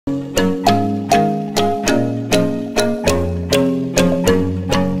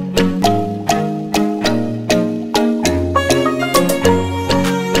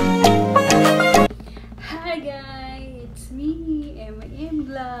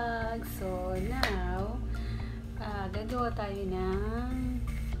vlog. So now gagawa tayo ng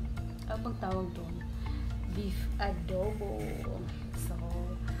bang tawag doon? Beef adobo. So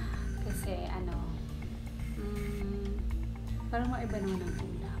kasi parang maiba naman ang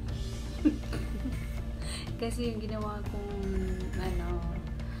ulam. Kasi yung ginawa kong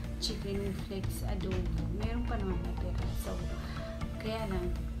chicken flakes adobo, meron pa naman natira. So kaya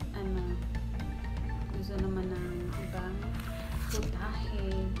lang gusto naman ng ibang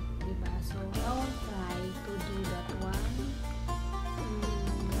putahe, diba? So I will try to do that one.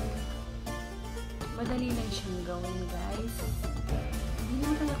 Madali lang siyang gawin, guys. Hindi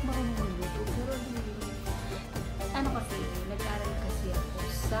naman talaga marunong magluto, pero kasi nag-aaral kasi ako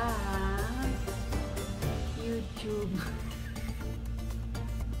sa YouTube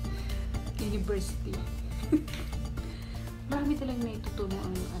University. Marami talagang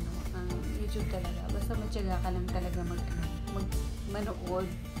naitutunan ang YouTube talaga. Basta matyaga ka lang talaga manood.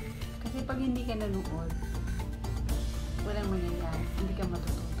 Kasi pag hindi ka nanood, walang mangyayari. Hindi ka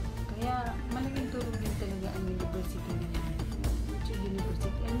matututo. Kaya malaking tulong din talaga ang university na yan. YouTube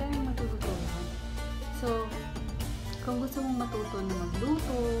University. Ang daming matututunan. So, kung gusto mong matuto na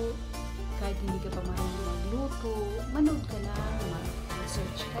magluto, kahit hindi ka pa marunong magluto, manood ka lang,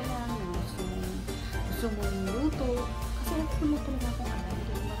 mag-search ka lang, gusto mong luto. Kasi ako talaga akong alam, hindi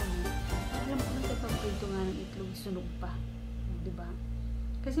ko marunong. Alam ko na kapag prito nga ng itlog, sunog pa. Diba?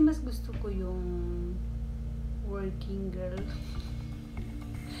 Kasi mas gusto ko yung working girl.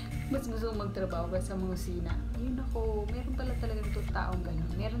 Mas gusto kong magtrabaho ka sa mga usina. Ayun ako, meron pala talaga ito taong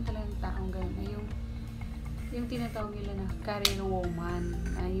gano'n. Meron talagang taong gano'n na yung tinatawag nila na career woman.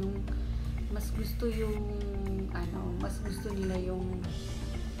 Yung mas gusto nila yung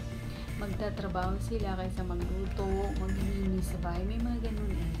magtatrabaho sila kaysa magluto, maglilinis sa bahay. May mga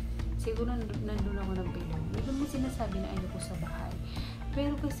ganun eh. Siguro nandun ako ng bilog. Hindi ko mo sinasabi na ayoko sa bahay.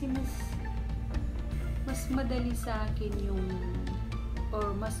 Pero kasi mas madali sa akin yung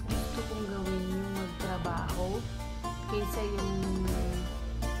mas gusto kong gawin yung magtrabaho kaysa yung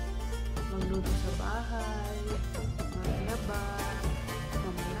magluto sa bahay, maglaba,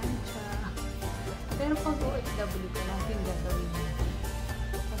 mamalansya. Pero pag OFW ka lang yung gagawin mo.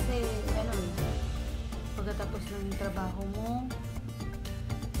 Kasi pagkatapos ng trabaho mo,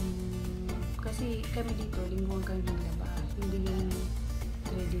 kasi kami dito, lingguhan kami maglaba. Hindi yung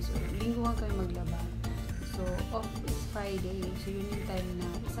 3 days or lingguhan kami maglaba. So, off is Friday. So, yun yung time na,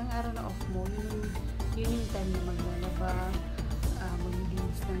 isang araw na off mo, yun yung time na maglalaba,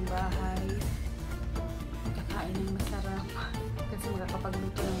 maglilinis ng bahay, kakain ng masarap, kasi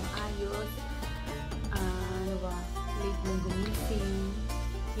makakapagluto ng ayos, late na gumising.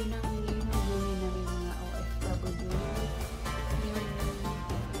 Yun ang gawin namin mga OFW. Yung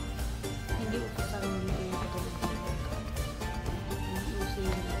hindi uso sa amin dito yung katulog ka. Hindi uso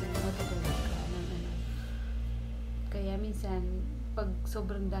yung matutulog ka ng Kaya minsan, pag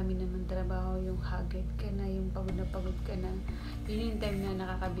sobrang dami naman trabaho, yung haggard ka na, yung pagod ka na, yun yung time na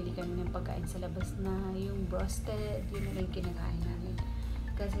nakakabili kami ng pagkain sa labas na yung roasted, yun na yung kinakain namin.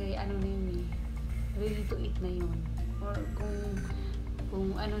 Kasi na yun ready to eat na yun. Or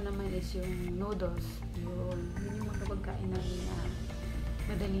kung naman is yung noodles, yun yung mga pagkain namin na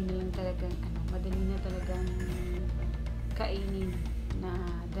madali na talagang kainin na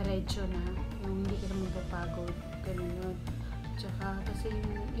diretso na, yung hindi ka na magpapagod, ganun yun. Tsaka kasi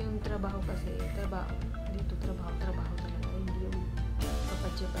yung trabaho dito trabaho talaga, hindi yung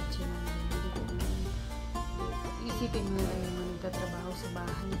papatsi-patsi na hindi ko isipin mo na yung nagtatrabaho sa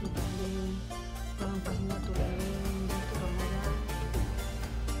bahay, diba? Yung parang pahinga tulad yung dito ka mo na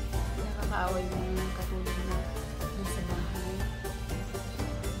nakakaaway mo yung katulog na nasa bahay.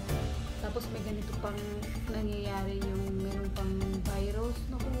 Tapos may ganito pang nangyayari, yung meron pang virus,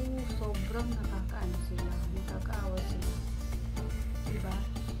 sobrang nakakaawa sila, diba?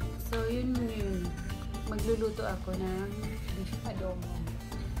 So yun magluluto ako ng beef adobo.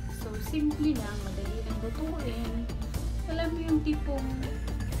 So simple lang, madali lang lutuin. Alam mo yung tipong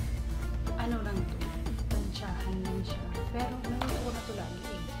lang to, tansyahan lang siya, pero naluto ko na to lagi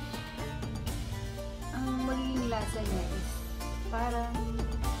eh. Ang magiging lasa niya is parang,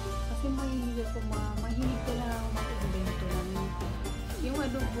 kasi mahilig ka lang ako mag-invento ng yung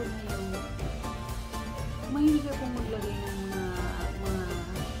adobo na yung mahilig akong maglagay ng mga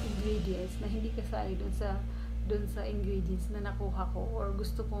ingredients na hindi kasali dun sa ingredients na nakuha ko or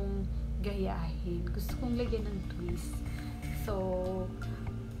gusto kong gayahin, gusto kong lagyan ng twist. So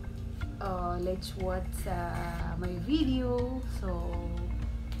let's watch my video. So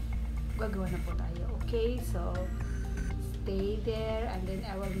gagawa na po tayo, okay? So stay there and then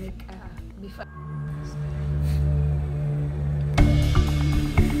I will make a beef